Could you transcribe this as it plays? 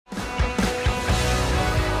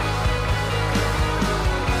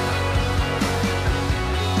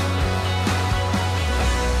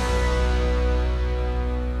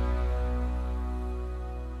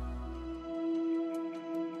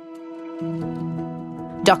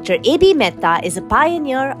Dr. AB Mehta is a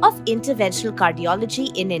pioneer of interventional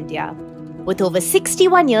cardiology in India. With over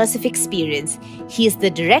 61 years of experience, he is the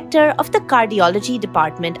director of the Cardiology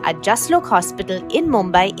Department at Jaslok Hospital in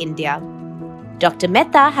Mumbai, India. Dr.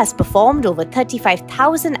 Mehta has performed over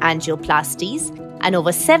 35,000 angioplasties and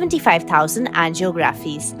over 75,000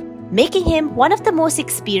 angiographies, making him one of the most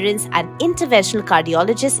experienced and interventional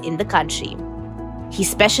cardiologists in the country. He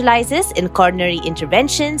specializes in coronary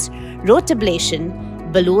interventions,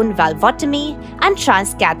 rotablation, balloon valvotomy, and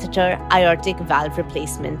transcatheter aortic valve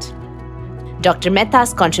replacement. Dr.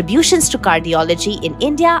 Mehta's contributions to cardiology in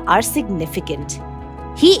India are significant.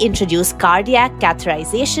 He introduced cardiac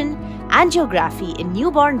catheterization, angiography in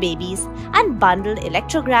newborn babies, and bundled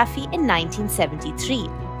electrography in 1973.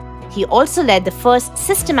 He also led the first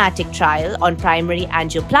systematic trial on primary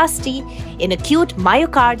angioplasty in acute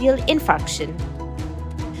myocardial infarction.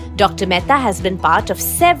 Dr. Mehta has been part of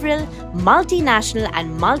several multinational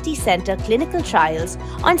and multi-center clinical trials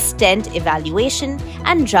on stent evaluation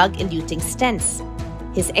and drug-eluting stents.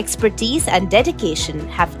 His expertise and dedication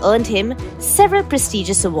have earned him several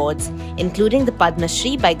prestigious awards, including the Padma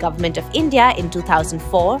Shree by Government of India in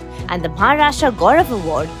 2004 and the Maharashtra Gaurav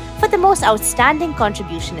Award for the most outstanding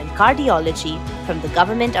contribution in cardiology from the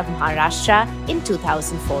Government of Maharashtra in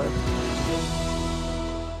 2004.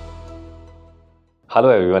 Hello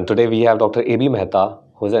everyone, today we have Dr. AB Mehta,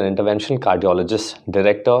 who is an interventional cardiologist,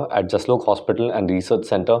 director at Jaslok Hospital and Research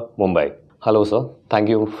Center, Mumbai. Hello sir, thank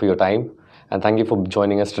you for your time and thank you for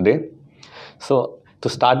joining us today. So to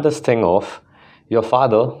start this thing off, your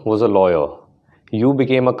father was a lawyer. You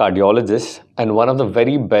became a cardiologist and one of the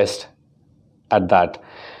very best at that.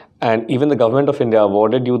 And even the Government of India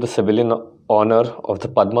awarded you the civilian honor of the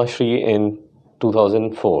Padma Shree in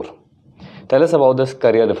 2004. Tell us about this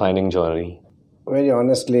career-defining journey. Very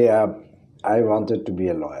honestly, I wanted to be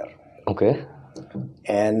a lawyer. Okay.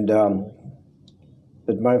 And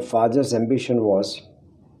but my father's ambition was,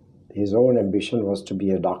 his own ambition was to be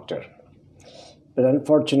a doctor. But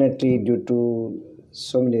unfortunately, due to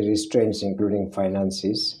so many restraints, including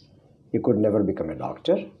finances, he could never become a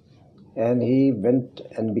doctor. And he went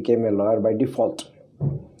and became a lawyer by default.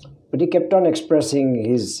 But he kept on expressing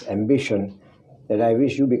his ambition that I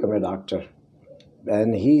wish you become a doctor.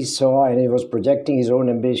 And he saw and he was projecting his own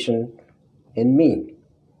ambition in me.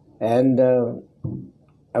 And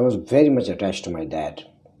I was very much attached to my dad.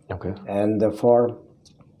 Okay. And therefore,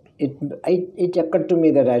 it occurred to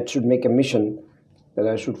me that I should make a mission, that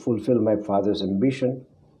I should fulfill my father's ambition.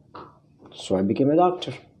 So I became a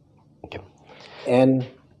doctor. Okay. And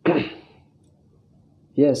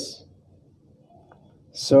yes.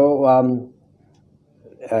 So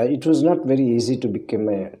it was not very easy to become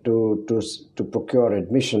to procure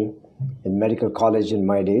admission in medical college in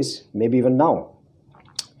my days, maybe even now.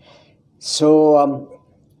 So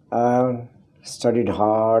studied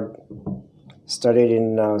hard, studied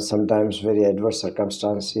in sometimes very adverse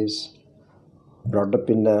circumstances, brought up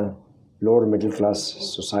in a lower middle class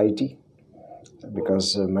society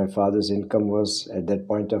because my father's income was, at that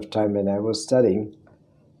point of time when I was studying,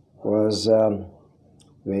 was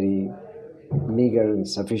very meager and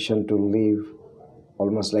sufficient to live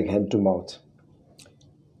almost like hand to mouth.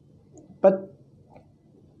 But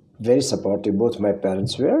very supportive, both my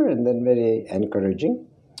parents were, and then very encouraging.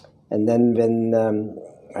 And then when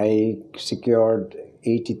I secured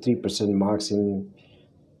 83% marks in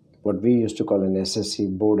what we used to call an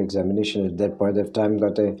SSC board examination at that point of time,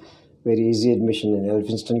 got a very easy admission in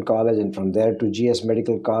Elphinstone College, and from there to GS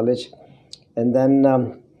Medical College. And then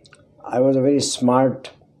I was a very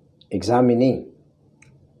smart examinee.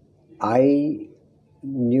 I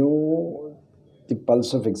knew the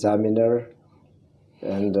pulse of examiner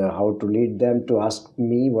and how to lead them to ask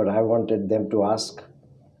me what I wanted them to ask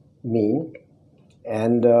me.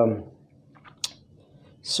 And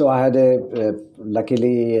so I had a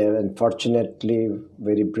luckily and fortunately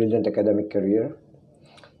very brilliant academic career,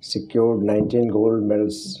 secured 19 gold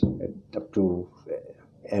medals up to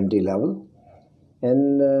MD level.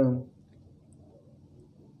 And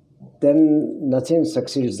then nothing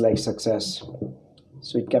succeeds like success.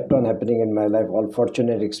 So it kept on happening in my life. All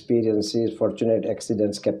fortunate experiences, fortunate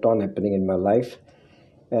accidents kept on happening in my life.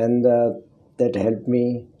 And that helped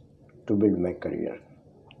me to build my career.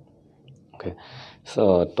 Okay.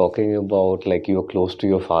 So talking about like you were close to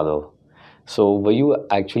your father. So were you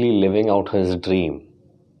actually living out his dream?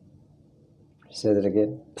 Say that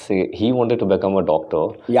again. Say he wanted to become a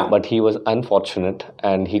doctor, yeah, but he was unfortunate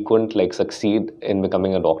and he couldn't like succeed in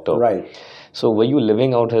becoming a doctor. Right. So were you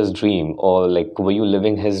living out his dream, or like were you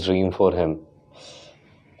living his dream for him?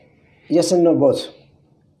 Yes and no, both.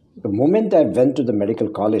 The moment I went to the medical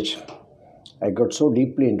college, I got so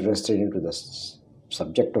deeply interested into the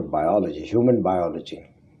subject of biology, human biology,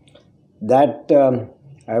 that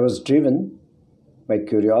I was driven by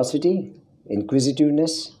curiosity,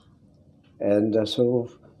 inquisitiveness, and so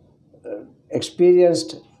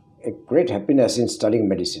experienced a great happiness in studying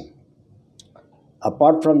medicine.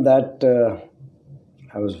 Apart from that,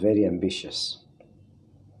 I was very ambitious.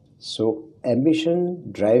 So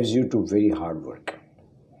ambition drives you to very hard work.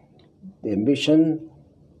 The ambition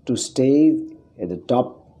to stay at the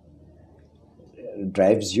top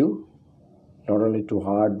drives you not only to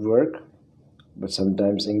hard work, but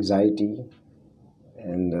sometimes anxiety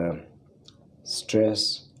and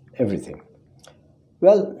stress, everything.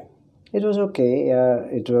 Well, it was okay.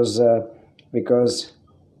 It was because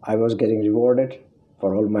I was getting rewarded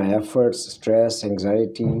for all my efforts, stress,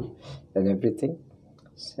 anxiety, and everything,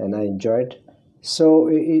 and I enjoyed. So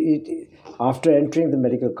after entering the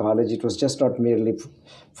medical college, it was just not merely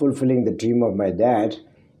fulfilling the dream of my dad,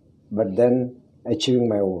 but then achieving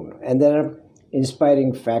my own. And there are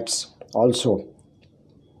inspiring facts also.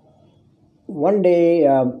 One day,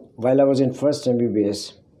 while I was in first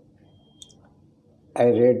MBBS, I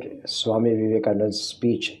read Swami Vivekananda's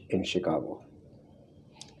speech in Chicago,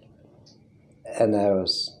 and I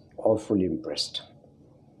was awfully impressed.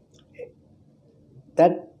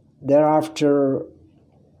 That thereafter,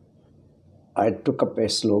 I took up a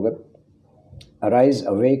slogan: "Arise,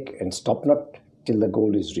 awake, and stop not till the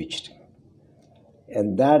goal is reached."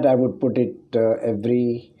 And that I would put it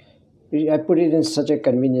I put it in such a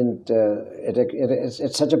convenient,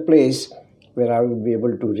 at such a place where I would be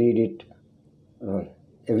able to read it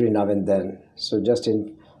every now and then. So just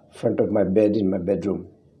in front of my bed in my bedroom: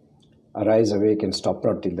 "Arise, awake, and stop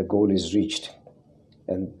not till the goal is reached."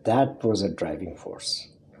 And that was a driving force.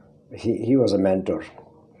 He was a mentor.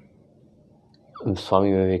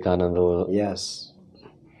 Swami Vivekananda. Yes.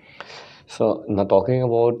 So now talking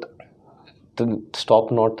about to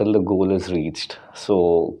stop not till the goal is reached.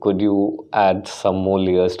 So could you add some more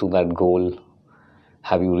layers to that goal?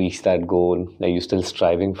 Have you reached that goal? Are you still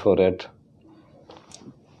striving for it?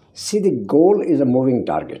 See, the goal is a moving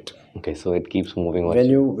target. Okay, so it keeps moving on.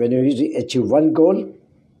 When you achieve one goal,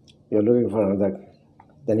 you're looking for another,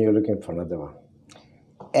 then you're looking for another one.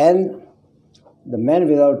 And the man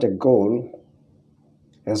without a goal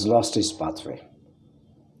has lost his pathway.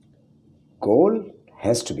 Goal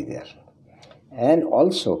has to be there. And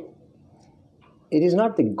also, it is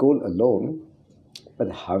not the goal alone, but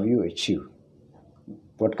how you achieve.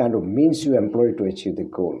 What kind of means you employ to achieve the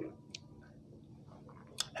goal.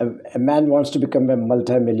 A man wants to become a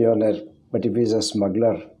multi-millionaire, but if he's a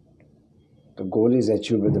smuggler, the goal is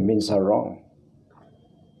achieved, but the means are wrong.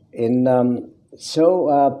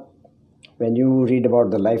 When you read about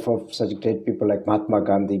the life of such great people like Mahatma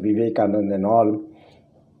Gandhi, Vivekananda and all,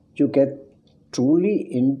 you get truly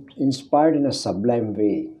inspired in a sublime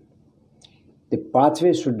way. The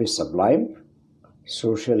pathway should be sublime,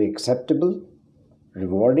 socially acceptable,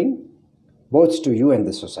 rewarding, both to you and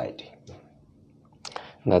the society.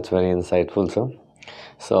 That's very insightful, sir.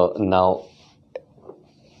 So now,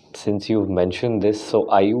 since you've mentioned this, so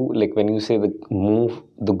are you, like when you say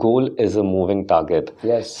the goal is a moving target.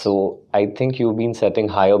 Yes. So I think you've been setting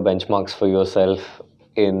higher benchmarks for yourself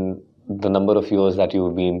in the number of years that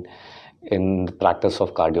you've been in the practice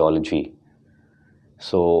of cardiology.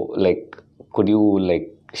 So could you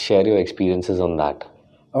share your experiences on that?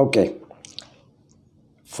 Okay.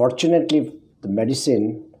 Fortunately, the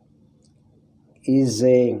medicine is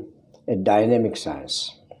a dynamic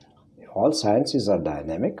science. All sciences are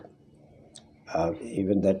dynamic.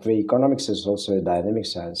 Even that way, economics is also a dynamic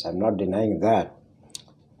science. I'm not denying that.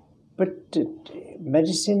 But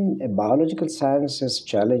medicine, a biological science, has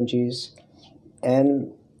challenges,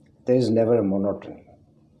 and there is never a monotony.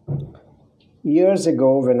 Years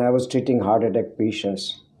ago, when I was treating heart attack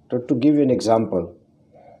patients, to give you an example,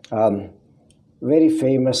 very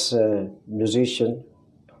famous musician,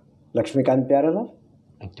 Lakshmikant Pyarelal.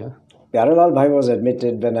 Okay. Pyarelal Bhai was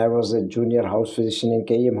admitted when I was a junior house physician in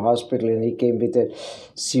KEM Hospital, and he came with a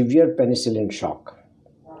severe penicillin shock.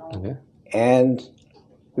 Okay. And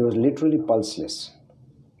he was literally pulseless.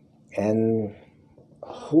 And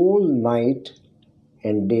whole night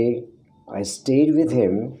and day, I stayed with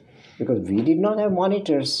him because we did not have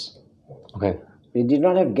monitors. Okay. We did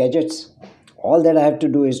not have gadgets. All that I have to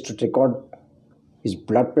do is to record his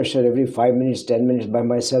blood pressure every 5 minutes, 10 minutes by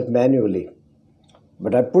myself manually.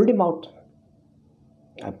 But I pulled him out.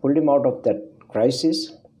 I pulled him out of that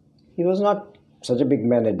crisis. He was not such a big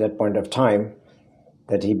man at that point of time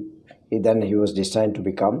that he was destined to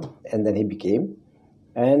become, and then he became.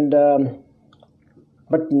 And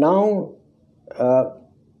but now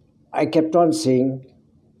I kept on saying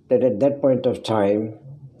that at that point of time,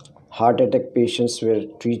 heart attack patients were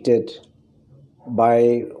treated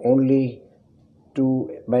by only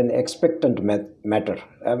by an expectant manner.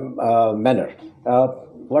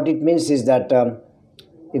 What it means is that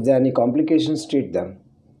if there are any complications, treat them.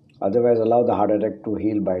 Otherwise, allow the heart attack to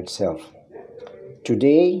heal by itself.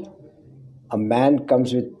 Today, a man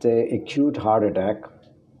comes with acute heart attack.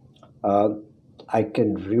 I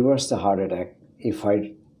can reverse the heart attack if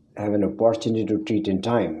I have an opportunity to treat in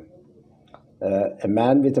time. A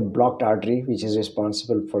man with a blocked artery, which is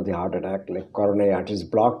responsible for the heart attack, like coronary artery is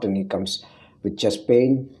blocked and he comes with chest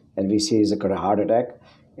pain and we say he's got a heart attack.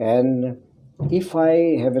 And if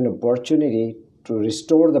I have an opportunity to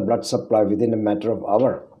restore the blood supply within a matter of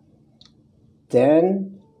hour,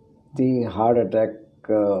 then the heart attack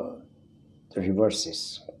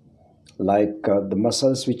reverses. Like the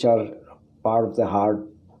muscles which are part of the heart,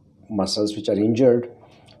 muscles which are injured,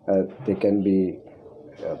 they can be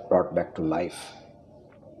brought back to life.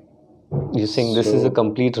 You're saying this is a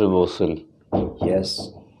complete reversal?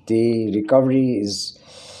 Yes. The recovery is,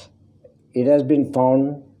 it has been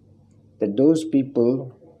found that those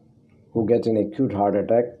people who get an acute heart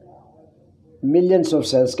attack, millions of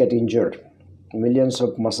cells get injured. Millions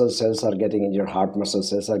of muscle cells are getting injured, heart muscle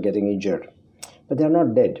cells are getting injured, but they are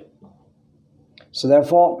not dead. So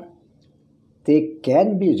therefore, they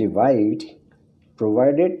can be revived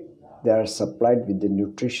provided they are supplied with the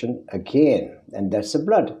nutrition again, and that's the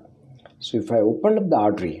blood. So if I open up the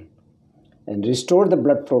artery and restore the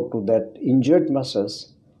blood flow to that injured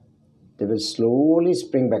muscles, they will slowly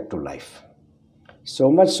spring back to life.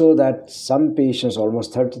 So much so that some patients,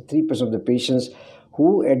 almost 33% of the patients,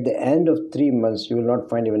 who at the end of 3 months, you will not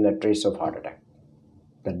find even a trace of heart attack,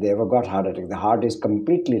 that they ever got heart attack. The heart is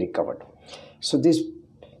completely recovered. So this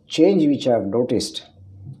change which I have noticed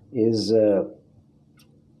is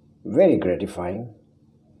very gratifying,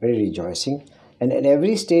 very rejoicing. And at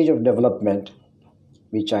every stage of development,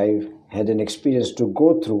 which I've had an experience to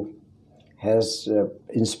go through, has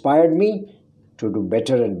inspired me to do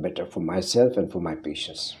better and better for myself and for my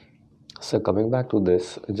patients. So coming back to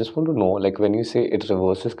this, I just want to know, like when you say it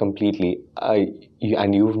reverses completely,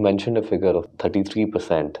 and you've mentioned a figure of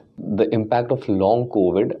 33%, the impact of long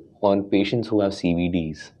COVID on patients who have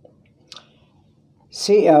CVDs.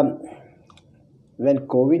 See, when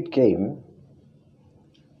COVID came,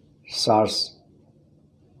 SARS,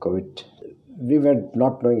 COVID, we were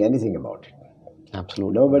not knowing anything about it.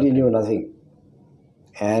 Absolutely. Nobody knew nothing.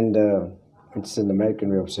 And it's an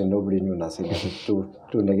American way of saying nobody knew nothing.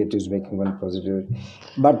 two negatives making one positive.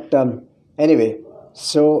 But anyway,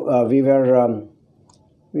 so we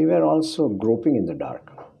were also groping in the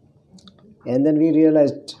dark. And then we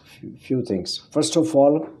realized few things. First of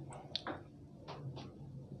all,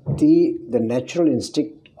 the natural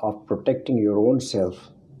instinct of protecting your own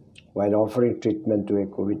self while offering treatment to a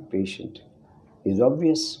COVID patient is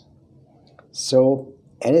obvious. So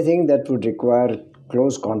anything that would require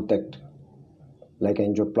close contact, like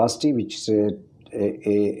angioplasty, which is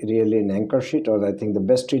really an anchor sheet, or I think the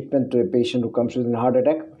best treatment to a patient who comes with a heart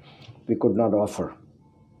attack, we could not offer.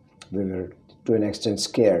 We were to an extent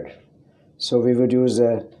scared. So we would use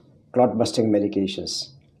clot-busting medications,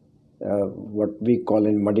 what we call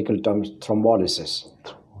in medical terms thrombolysis.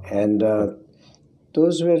 And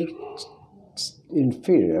those were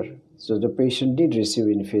inferior, so the patient did receive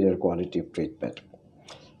inferior quality of treatment.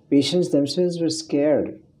 Patients themselves were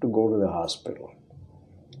scared to go to the hospital,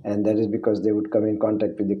 and that is because they would come in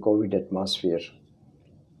contact with the COVID atmosphere.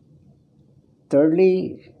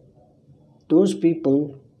 Thirdly, those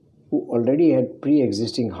people who already had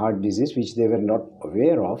pre-existing heart disease, which they were not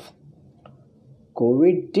aware of,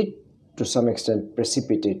 COVID did to some extent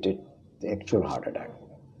precipitated the actual heart attack.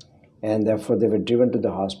 And therefore they were driven to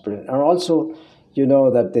the hospital. And also, you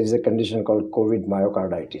know that there is a condition called COVID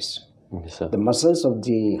myocarditis. Yes, sir. The muscles of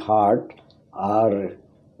the heart are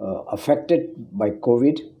affected by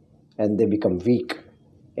COVID and they become weak.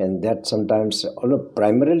 And that sometimes, although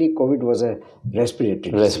primarily COVID was a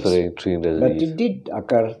respiratory disease. But it did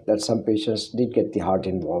occur that some patients did get the heart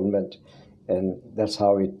involvement, and that's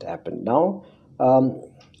how it happened. Now,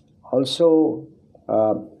 also,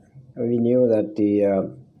 we knew that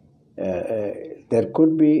there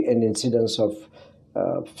could be an incidence of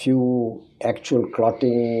few actual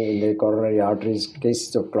clotting in the coronary arteries,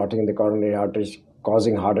 cases of clotting in the coronary arteries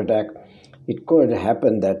causing heart attack. It could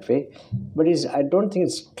happen that way, but I don't think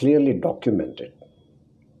it's clearly documented.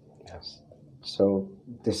 Yes. So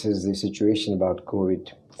this is the situation about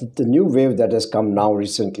COVID. The new wave that has come now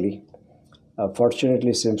recently,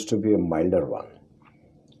 fortunately, seems to be a milder one.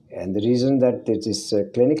 And the reason that this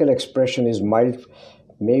clinical expression is mild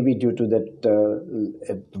maybe due to that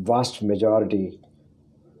a vast majority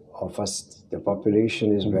of us, the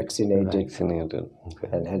population is vaccinated Okay.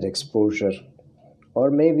 and had exposure,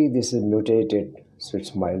 or maybe this is mutated, so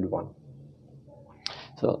it's mild one.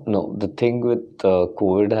 So, no, the thing with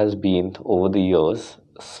COVID has been over the years,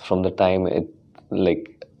 from the time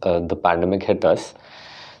the pandemic hit us,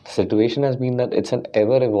 the situation has been that it's an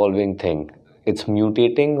ever-evolving thing. It's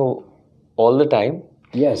mutating all the time.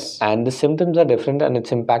 Yes. And the symptoms are different, and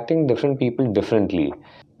it's impacting different people differently.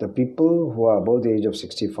 The people who are above the age of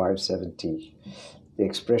 65, 70, the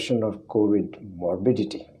expression of COVID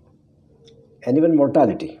morbidity and even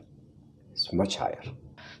mortality is much higher.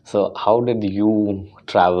 So how did you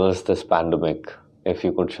traverse this pandemic? If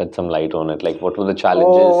you could shed some light on it, like what were the challenges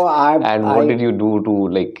what did you do to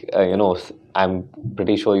I'm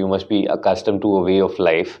pretty sure you must be accustomed to a way of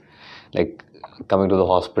life, like coming to the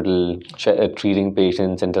hospital, treating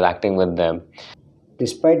patients, interacting with them.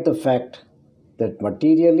 Despite the fact that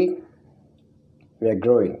materially we are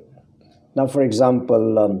growing. Now, for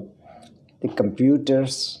example, the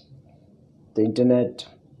computers, the internet,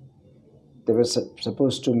 they were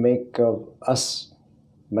supposed to make us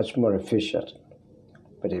much more efficient.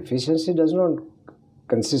 But efficiency does not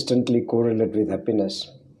consistently correlate with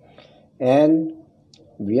happiness. And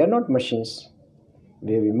we are not machines.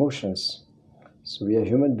 We have emotions. So we are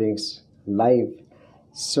human beings, live.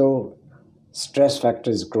 So stress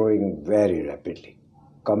factor is growing very rapidly.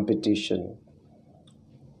 Competition,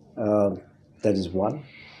 that is one.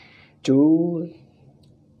 Two,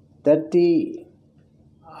 that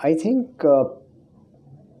I think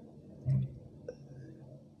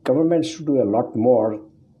government should do a lot more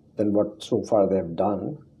than what so far they have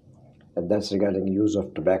done, and that's regarding use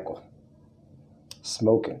of tobacco,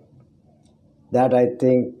 smoking. That I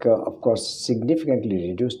think, of course, significantly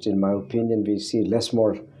reduced. In my opinion, we see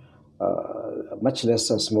much less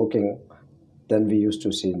smoking than we used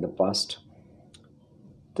to see in the past.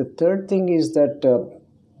 The third thing is that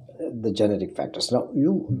the genetic factors. Now,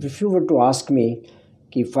 if you were to ask me,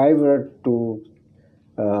 if I were to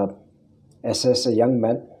assess a young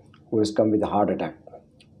man who has come with a heart attack,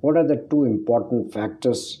 what are the two important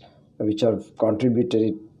factors which have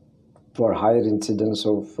contributed for higher incidence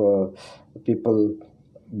of people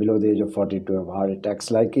below the age of 40 to have heart attacks,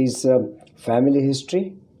 like is family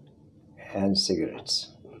history and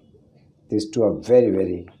cigarettes. These two are very,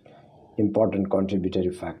 very important contributory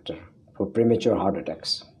factor for premature heart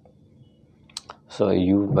attacks. So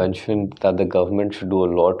you mentioned that the government should do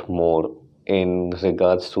a lot more in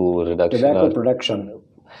regards to reduction tobacco of production.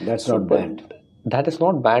 That's not banned. That is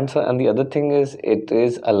not banned, sir. And the other thing is, it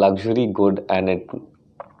is a luxury good, and a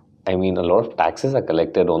lot of taxes are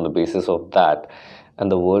collected on the basis of that,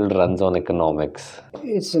 and the world runs on economics.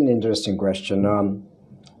 It's an interesting question.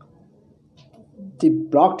 The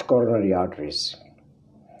blocked coronary arteries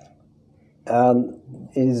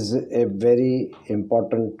is a very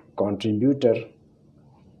important contributor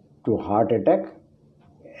to heart attack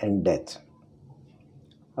and death.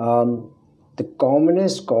 The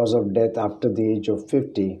commonest cause of death after the age of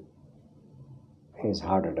 50 is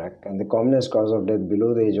heart attack, and the commonest cause of death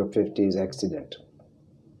below the age of 50 is accident.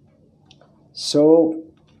 So,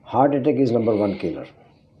 heart attack is number one killer.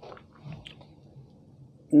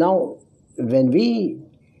 Now, when we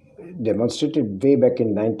demonstrated way back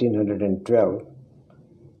in 1912,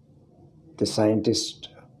 the scientist,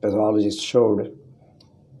 pathologist showed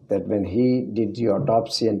that when he did the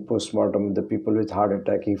autopsy and postmortem of the people with heart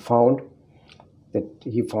attack, he found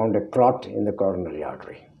a clot in the coronary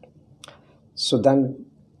artery. So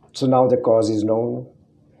now the cause is known.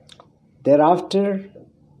 Thereafter,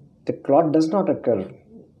 the clot does not occur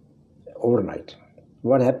overnight.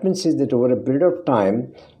 What happens is that over a period of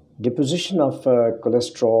time, deposition of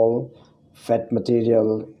cholesterol, fat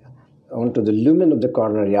material onto the lumen of the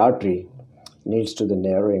coronary artery leads to the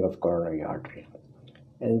narrowing of coronary artery.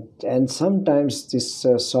 And sometimes this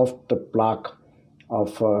soft plaque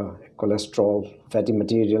of cholesterol, fatty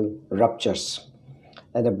material ruptures.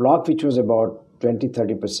 And a block which was about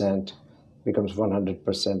 20-30% becomes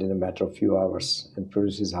 100% in a matter of few hours and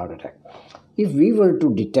produces heart attack. If we were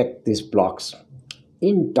to detect these blocks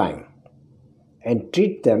in time and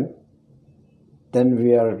treat them, then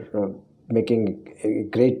we are making a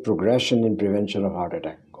great progression in prevention of heart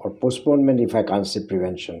attack, or postponement, if I can't say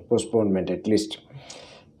prevention, postponement at least.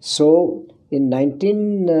 So in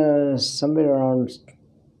somewhere around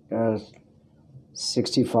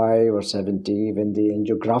 65 or 70, when the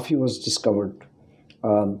angiography was discovered,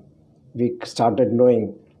 we started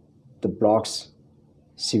knowing the blocks,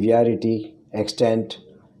 severity, extent,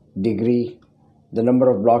 degree, the number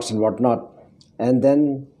of blocks and whatnot. And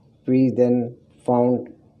then we found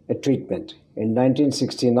a treatment. In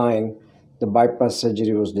 1969, the bypass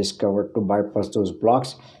surgery was discovered to bypass those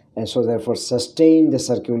blocks, and so therefore sustain the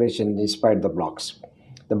circulation despite the blocks,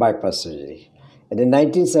 the bypass surgery. And in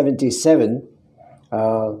 1977,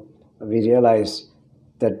 we realized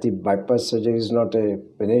that the bypass surgery is not a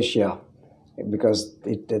panacea, because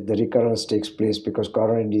the recurrence takes place because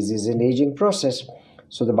coronary disease is an aging process.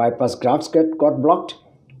 So the bypass grafts got blocked,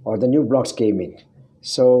 or the new blocks came in.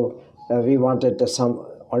 So we wanted some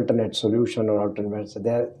alternate solution or alternate. So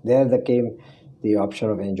there came the option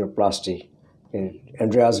of angioplasty.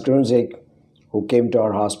 Andreas Grunzig, who came to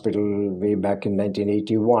our hospital way back in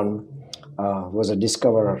 1981, was a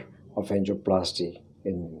discoverer of angioplasty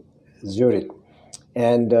in Zurich.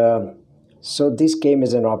 And so this came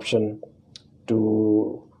as an option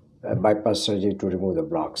to bypass surgery to remove the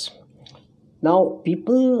blocks. Now,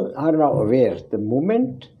 people are now aware the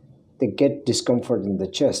moment they get discomfort in the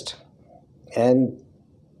chest and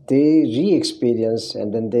they re-experience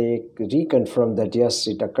and then they reconfirm that yes,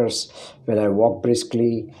 it occurs when I walk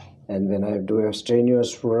briskly and when I do a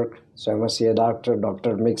strenuous work. So I must see a doctor.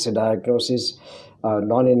 Doctor makes a diagnosis.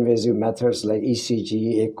 Non-invasive methods like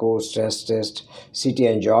ECG, echo, stress test, CT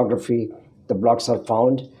angiography, the blocks are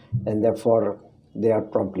found and therefore they are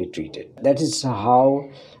promptly treated. That is how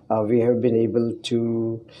we have been able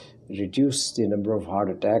to reduce the number of heart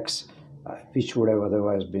attacks, which would have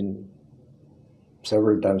otherwise been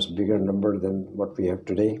several times bigger number than what we have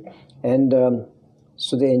today. And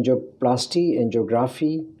so the angioplasty,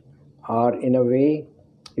 angiography are in a way,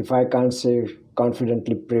 if I can't say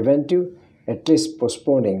confidently preventive, at least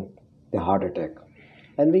postponing the heart attack.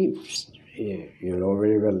 And you know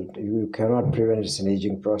very well, you cannot prevent, it's an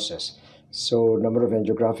aging process. So number of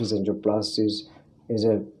angiographies, angioplasties is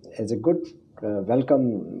a good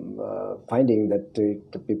welcome finding that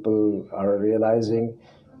the people are realizing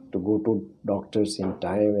to go to doctors in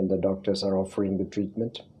time and the doctors are offering the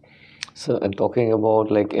treatment. So, and talking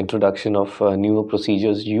about like introduction of newer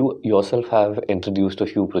procedures, you yourself have introduced a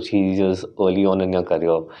few procedures early on in your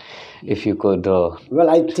career. If you could... well,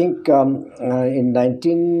 I think in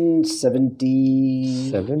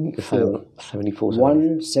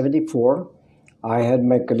 1974, I had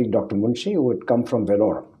my colleague Dr. Munshi, who had come from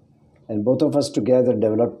Vellore. And both of us together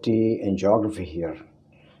developed the angiography here.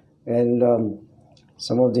 And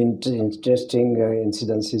some of the interesting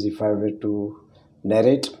incidences, if I were to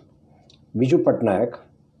narrate, Biju Patnaik,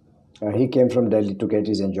 he came from Delhi to get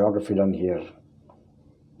his angiography done here.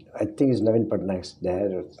 I think it's Naveen Patnaik's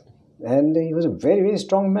dad. And he was a very, very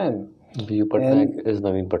strong man. Biju Patnaik is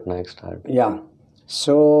Naveen Patnaik's dad. Yeah.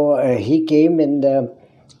 So he came and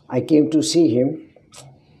I came to see him.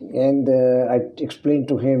 And I explained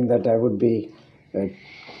to him that I would be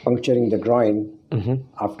puncturing the groin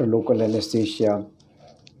after local anesthesia.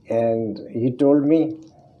 And he told me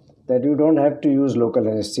that you don't have to use local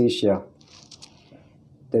anesthesia.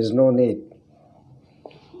 There's no need.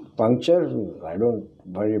 Puncture, I don't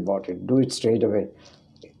worry about it. Do it straight away.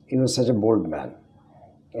 He was such a bold man.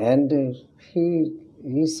 And he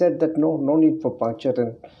said that no need for puncture.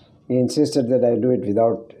 And he insisted that I do it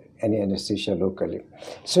without any anesthesia locally.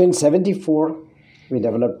 So in 74, we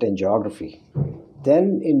developed angiography.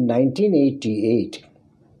 Then in 1988,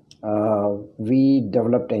 we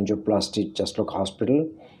developed angioplasty at Jaslok Hospital.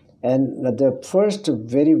 And the first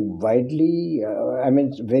very widely,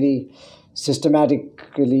 very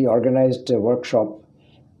systematically organized workshop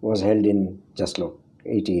was held in Jaslok,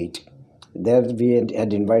 88. There we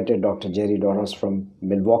had invited Dr. Jerry Doros from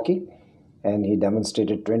Milwaukee, and he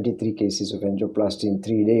demonstrated 23 cases of angioplasty in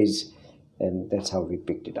 3 days, and that's how we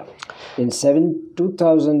picked it up. In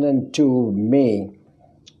 2002, May,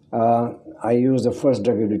 I used the first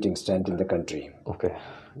drug-eluting stent in the country. Okay.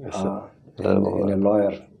 Yes, in a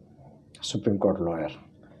lawyer, Supreme Court lawyer.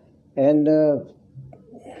 And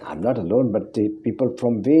I'm not alone, but the people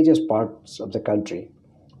from various parts of the country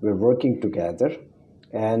were working together,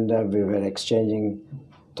 and we were exchanging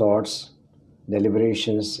thoughts,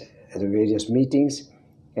 deliberations at the various meetings,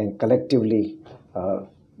 and collectively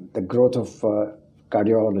the growth of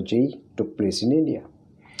cardiology took place in India.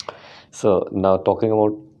 So now talking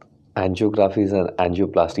about angiographies and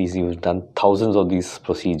angioplasties, you've done thousands of these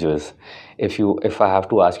procedures. If I have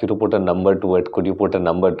to ask you to put a number to it, could you put a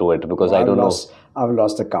number to it? Because I don't know. I've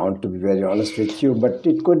lost the count, to be very honest with you, but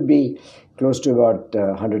it could be close to about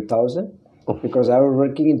 100,000. Because I was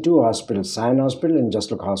working in two hospitals, Sion Hospital and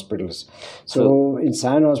Jaslok Hospitals. So in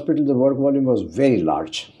Sion Hospital, the work volume was very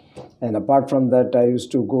large. And apart from that, I used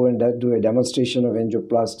to go and do a demonstration of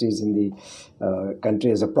angioplasties in the country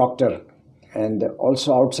as a proctor. And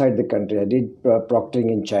also outside the country, I did proctoring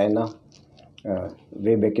in China.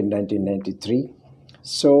 way back in 1993.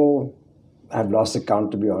 So I've lost the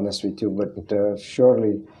count, to be honest with you, but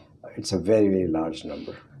surely it's a very, very large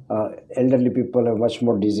number. Elderly people have much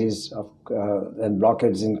more disease and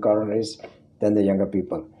blockades in coronaries than the younger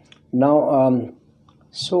people. Now,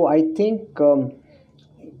 so I think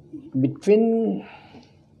between,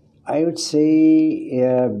 I would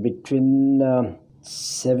say, between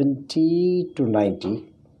 70 to 90,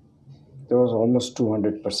 there was almost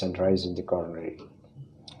 200% rise in the coronary.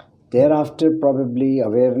 Thereafter, probably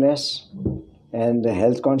awareness and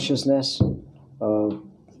health consciousness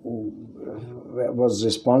was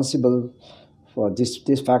responsible for this.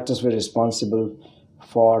 These factors were responsible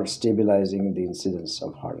for stabilizing the incidence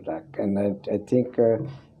of heart attack. And I think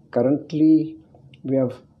currently we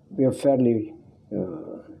are fairly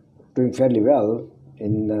doing fairly well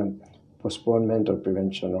in postponement or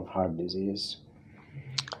prevention of heart disease.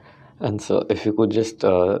 And so if you could just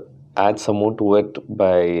add some more to it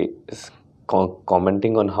by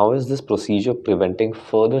commenting on how is this procedure preventing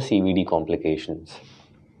further CVD complications?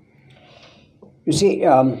 You see,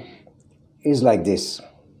 it's like this.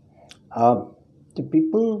 The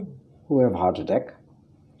people who have heart attack,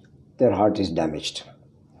 their heart is damaged.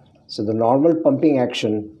 So the normal pumping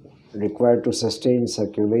action required to sustain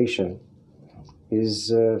circulation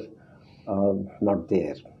is not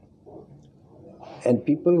there. And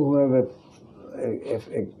people who have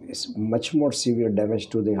a much more severe damage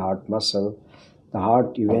to the heart muscle, the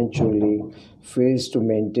heart eventually fails to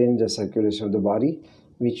maintain the circulation of the body,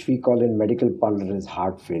 which we call in medical parlance as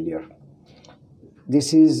heart failure.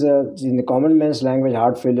 This is, in the common man's language,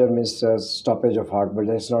 heart failure means stoppage of heart, but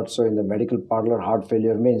that's not so. In the medical parlor, heart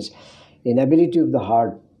failure means inability of the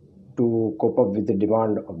heart to cope up with the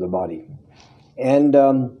demand of the body. And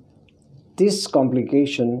this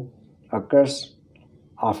complication occurs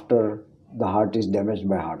after the heart is damaged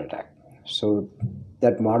by heart attack. So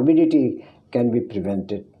that morbidity can be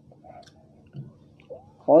prevented.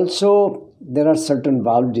 Also, there are certain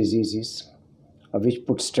valve diseases which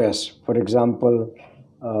put stress. For example,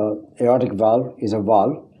 aortic valve is a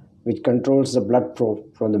valve which controls the blood flow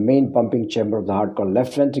from the main pumping chamber of the heart called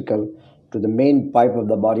left ventricle to the main pipe of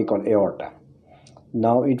the body called aorta.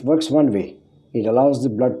 Now it works one way. It allows the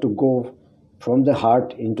blood to go from the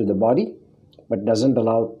heart into the body, but doesn't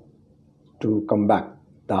allow to come back.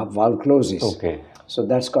 The valve closes. Okay. So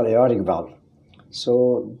that's called aortic valve.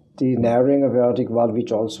 So the narrowing of aortic valve,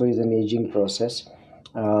 which also is an aging process,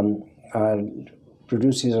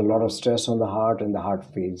 produces a lot of stress on the heart and the heart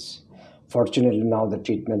fails. Fortunately, now the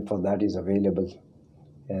treatment for that is available,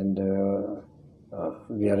 and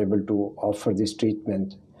we are able to offer this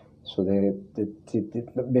treatment. So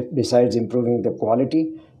besides improving the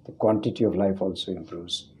quality, the quantity of life also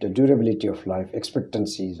improves. The durability of life,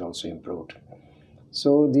 expectancy is also improved.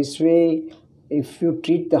 So this way, if you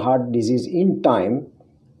treat the heart disease in time,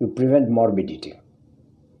 you prevent morbidity.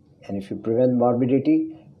 And if you prevent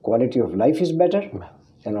morbidity, quality of life is better,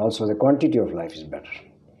 and also the quantity of life is better.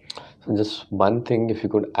 So just one thing, if you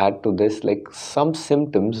could add to this, like some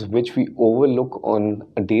symptoms which we overlook on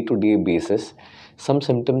a day-to-day basis, some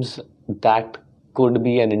symptoms that could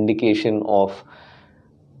be an indication of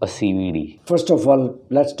a CVD. First of all,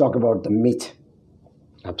 let's talk about the myth.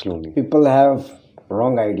 Absolutely. People have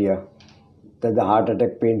wrong idea that the heart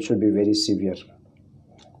attack pain should be very severe,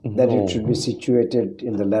 that it should be situated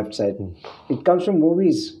in the left side. It comes from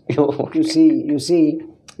movies. Okay. You see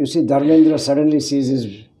Dharmendra suddenly sees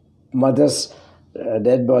his mother's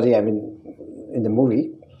dead body, in the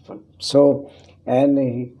movie. So, and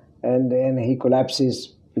he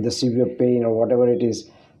collapses with a severe pain or whatever it is.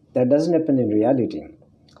 That doesn't happen in reality.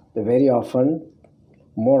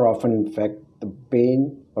 More often in fact, the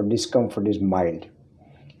pain or discomfort is mild.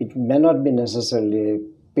 It may not be necessarily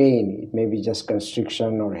pain, it may be just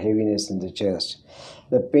constriction or heaviness in the chest.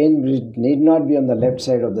 The pain need not be on the left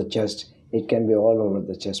side of the chest, it can be all over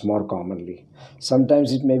the chest more commonly.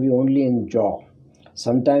 Sometimes it may be only in jaw,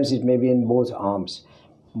 sometimes it may be in both arms.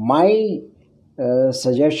 My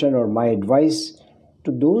suggestion or my advice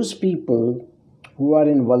to those people who are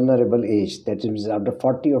in vulnerable age, that is under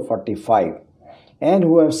 40 or 45, and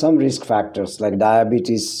who have some risk factors like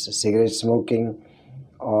diabetes, cigarette smoking,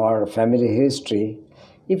 or family history,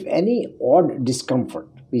 if any odd discomfort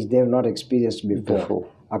which they have not experienced before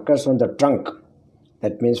occurs on the trunk,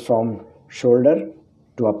 that means from shoulder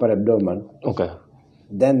to upper abdomen,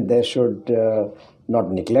 then they should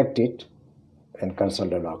not neglect it and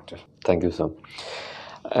consult a doctor. Thank you, sir.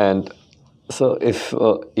 And so if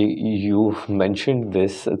you've mentioned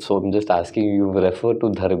this, so I'm just asking, you've referred to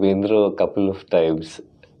Dharmendra a couple of times.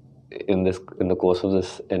 in the course of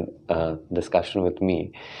this discussion with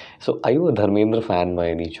me. So, are you a Dharmendra fan by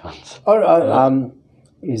any chance?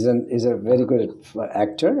 He's a very good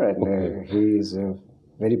actor, and he is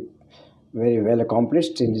very well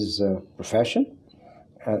accomplished in his profession.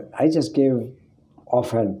 I just gave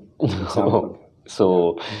offhand example.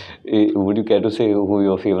 So, would you care to say who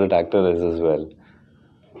your favorite actor is as well?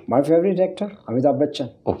 My favorite actor, Amitabh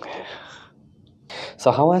Bachchan. Okay.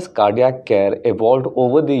 So, how has cardiac care evolved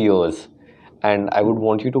over the years? And I would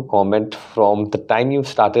want you to comment from the time you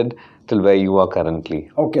started till where you are currently.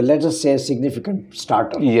 Okay, let us say a significant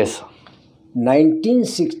starter. Yes.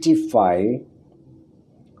 1965,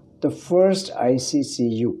 the first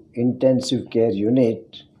ICCU, Intensive Care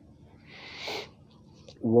Unit,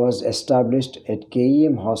 was established at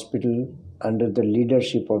KEM Hospital under the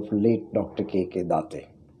leadership of late Dr. K.K. Date.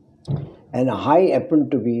 And I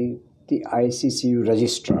happened to be the ICCU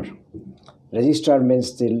registrar. Registrar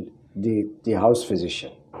means the house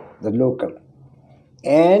physician, the local.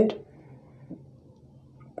 And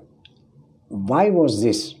why was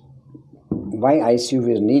this? Why ICU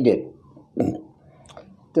was needed?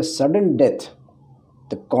 The sudden death,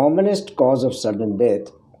 the commonest cause of sudden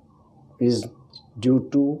death is due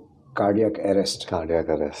to cardiac arrest. Cardiac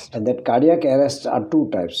arrest. And that cardiac arrest are two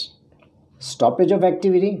types: stoppage of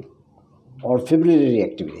activity or fibrillary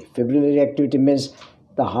activity. Fibrillary activity means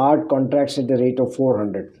the heart contracts at the rate of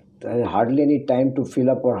 400. There is hardly any time to fill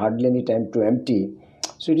up or hardly any time to empty.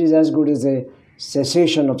 So it is as good as a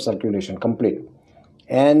cessation of circulation, complete.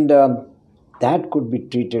 And that could be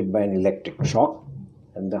treated by an electric shock,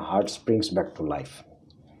 and the heart springs back to life.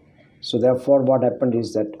 So therefore, what happened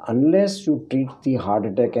is that unless you treat the heart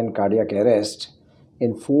attack and cardiac arrest,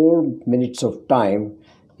 in 4 minutes of time,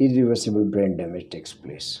 irreversible brain damage takes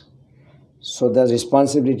place. So the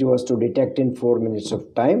responsibility was to detect in 4 minutes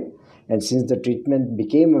of time, and since the treatment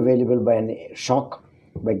became available by a shock,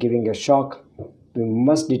 by giving a shock, we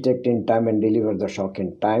must detect in time and deliver the shock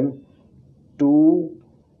in time to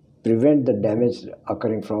prevent the damage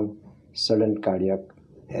occurring from sudden cardiac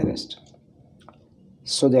arrest.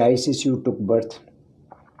 So the ICCU took birth.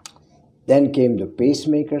 Then came the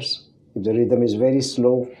pacemakers. If the rhythm is very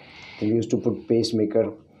slow, we used to put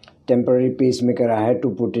pacemaker. Temporary pacemaker I had to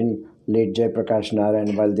put in late Jayaprakash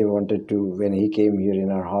Narayan while they wanted to, when he came here in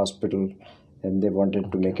our hospital, and they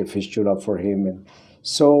wanted to make a fistula for him. And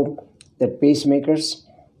so that pacemakers.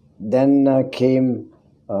 Then came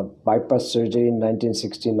bypass surgery in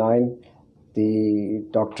 1969. The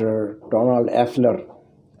Dr. Donald Effler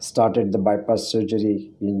started the bypass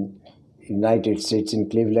surgery in United States in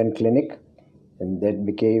Cleveland Clinic, and that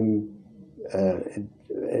became a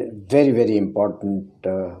very, very important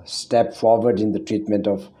step forward in the treatment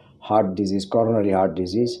of heart disease, coronary heart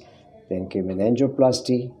disease. Then came an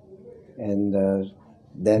angioplasty, and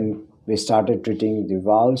then we started treating the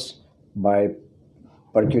valves by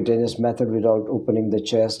percutaneous method without opening the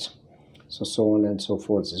chest. So on and so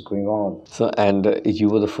forth is going on. So, and you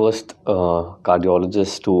were the first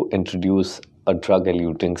cardiologist to introduce a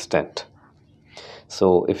drug-eluting stent.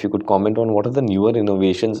 So, if you could comment on what are the newer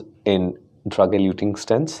innovations in drug-eluting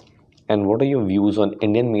stents, and what are your views on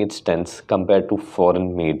Indian-made stents compared to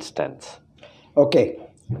foreign-made stents? Okay,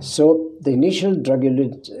 so the initial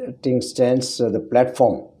drug-eluting stents, the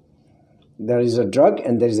platform, there is a drug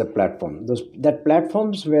and there is a platform. That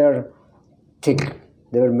platforms were thick.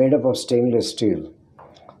 They were made up of stainless steel.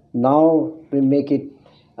 Now we make it,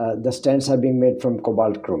 the stents are being made from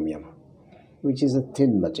cobalt chromium, which is a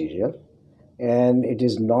thin material, and it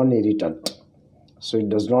is non-irritant. So it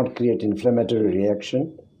does not create inflammatory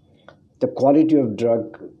reaction. The quality of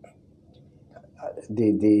drug,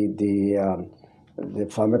 the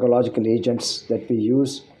pharmacological agents that we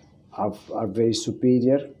use are very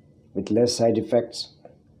superior with less side effects.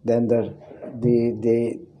 Then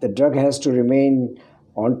the drug has to remain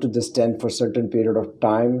onto the stent for a certain period of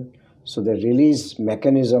time. So the release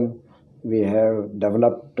mechanism, we have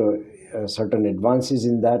developed certain advances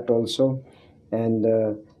in that also. And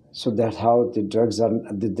so that's how the drugs are,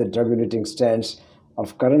 the drug-eluting stents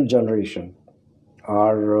of current generation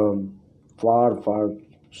are far, far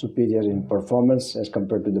superior in performance as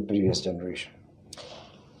compared to the previous generation.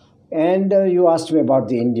 And you asked me about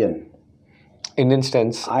the Indian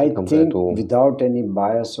stents. I think without any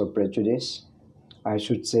bias or prejudice, I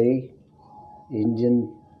should say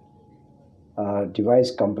Indian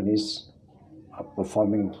device companies are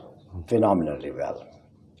performing phenomenally well.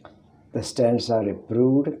 The stents are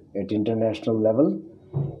approved at international level.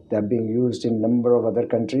 They are being used in a number of other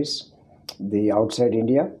countries, the outside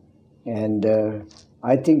India, and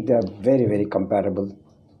I think they are very, very comparable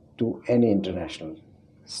to any international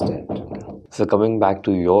stent. So coming back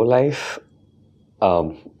to your life,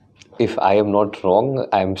 if I am not wrong,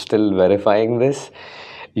 I'm still verifying this.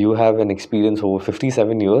 You have an experience over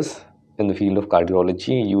 57 years in the field of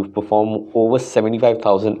cardiology. You've performed over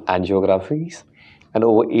 75,000 angiographies and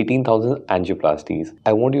over 18,000 angioplasties.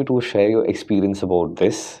 I want you to share your experience about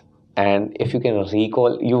this. And if you can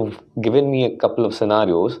recall, you've given me a couple of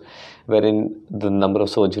scenarios wherein the number of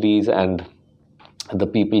surgeries and the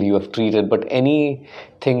people you have treated, but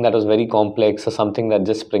anything that was very complex or something that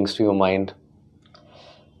just springs to your mind?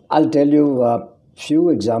 I'll tell you a few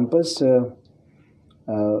examples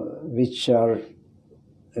which are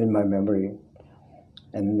in my memory,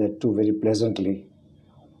 and the two very pleasantly.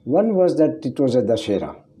 One was that it was a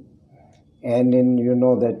Dashera, and you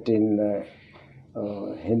know that in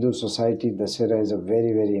Hindu society, Dashera is a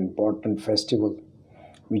very, very important festival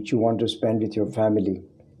which you want to spend with your family.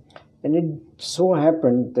 And it so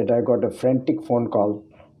happened that I got a frantic phone call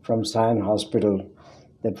from Sion Hospital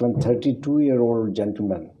that one 32-year-old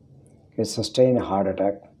gentleman has sustained a heart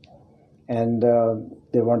attack, and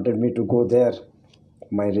they wanted me to go there.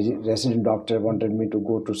 My resident doctor wanted me to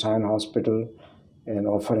go to Sion Hospital and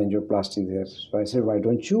offer angioplasty there. So I said, why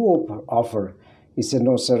don't you offer? He said,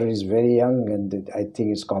 no, sir, he's very young and I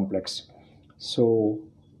think it's complex. So,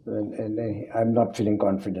 and I'm not feeling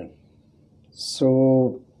confident.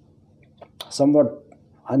 So, somewhat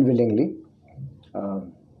unwillingly,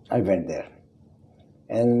 I went there.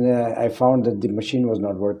 And I found that the machine was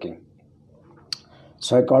not working.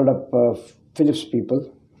 So I called up Philips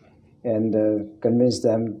people and convinced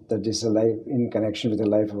them that this is a life in connection with the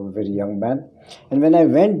life of a very young man. And when I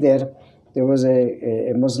went there, there was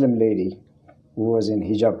a Muslim lady who was in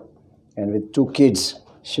hijab and with two kids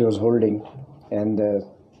she was holding, and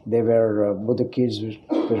they were both the kids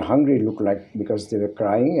were hungry, looked like, because they were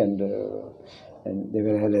crying, and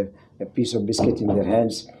they had a piece of biscuit in their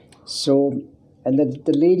hands. So, and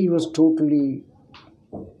the lady was totally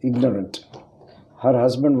ignorant. Her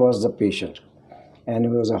husband was the patient, and he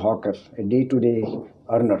was a hawker, a day-to-day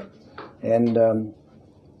earner. And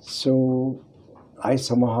so I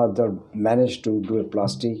somehow managed to do a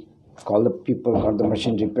plasty, call the people, got the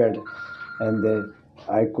machine repaired, and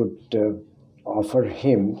I could offer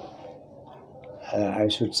him, I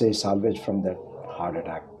should say, salvage from that heart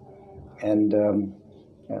attack. And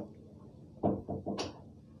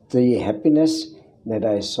the happiness that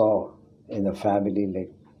I saw in the family,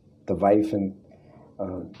 like the wife and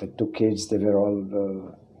the two kids, they were all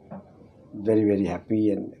very, very happy.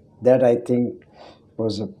 And that, I think,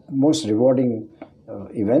 was the most rewarding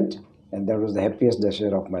event. And that was the happiest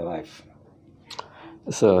Dashera of my life.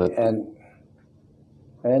 So,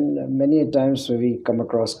 and many a times we come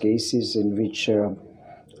across cases in which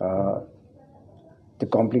the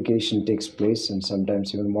complication takes place, and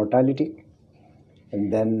sometimes even mortality.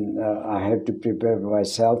 And then I have to prepare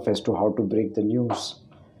myself as to how to break the news.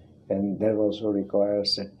 And that also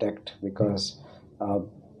requires a tact, because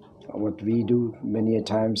what we do many a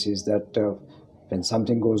times is that when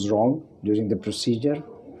something goes wrong during the procedure,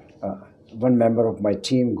 one member of my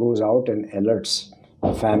team goes out and alerts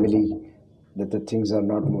the family that the things are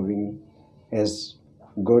not moving as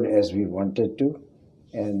good as we wanted to,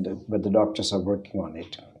 but the doctors are working on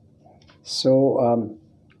it. So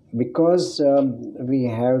because we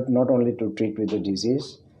have not only to treat with the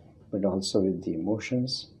disease, but also with the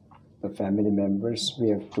emotions, the family members we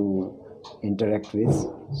have to interact with.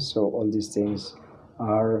 So all these things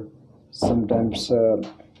are sometimes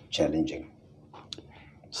challenging.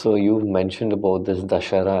 So you mentioned about this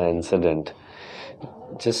Dashera incident.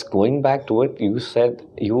 Just going back to it, you said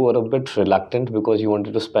you were a bit reluctant because you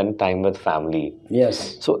wanted to spend time with family.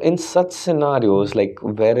 Yes. So in such scenarios, like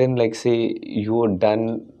wherein, like say, you were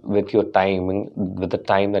done with your time, with the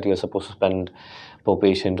time that you're supposed to spend per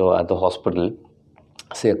patient or at the hospital,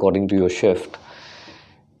 say according to your shift,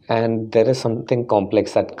 and there is something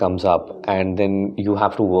complex that comes up, and then you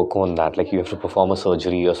have to work on that, like you have to perform a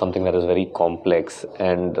surgery or something that is very complex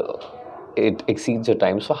and it exceeds your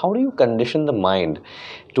time. So how do you condition the mind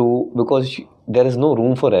because there is no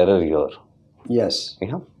room for error here? Yes.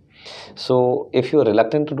 Yeah. So if you're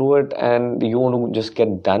reluctant to do it and you want to just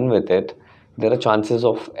get done with it, there are chances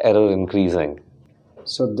of error increasing.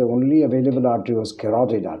 So the only available artery was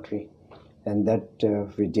carotid artery, and that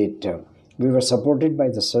we did. We were supported by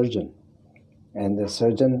the surgeon, and the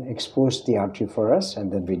surgeon exposed the artery for us,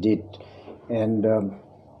 and then we did. And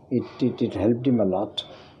it helped him a lot.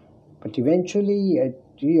 But eventually,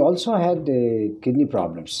 we also had kidney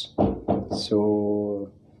problems.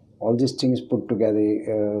 So all these things put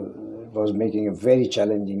together was making a very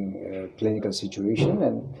challenging clinical situation,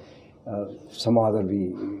 and somehow or other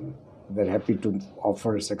we we're happy to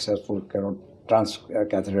offer a successful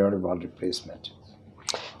catheter valve replacement.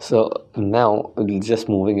 So now, just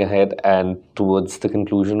moving ahead and towards the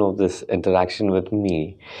conclusion of this interaction with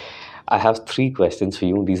me, I have 3 questions for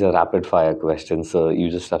you. These are rapid fire questions, so you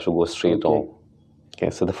just have to go straight on. Okay,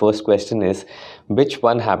 so the first question is, which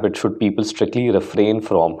one habit should people strictly refrain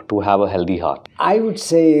from to have a healthy heart? I would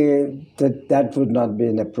say that would not be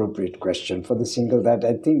an appropriate question for the single that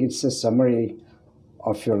I think it's a summary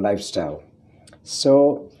of your lifestyle.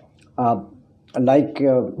 So,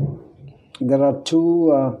 there are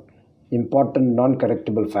 2 important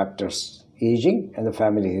non-correctable factors, aging and the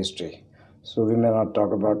family history. So we may not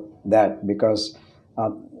talk about that because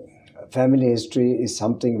family history is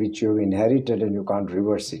something which you've inherited and you can't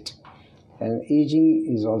reverse it. And aging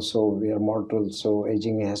is also, we are mortal, so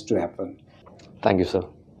aging has to happen. Thank you, sir.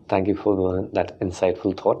 Thank you for that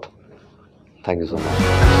insightful thought. Thank you so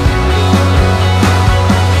much.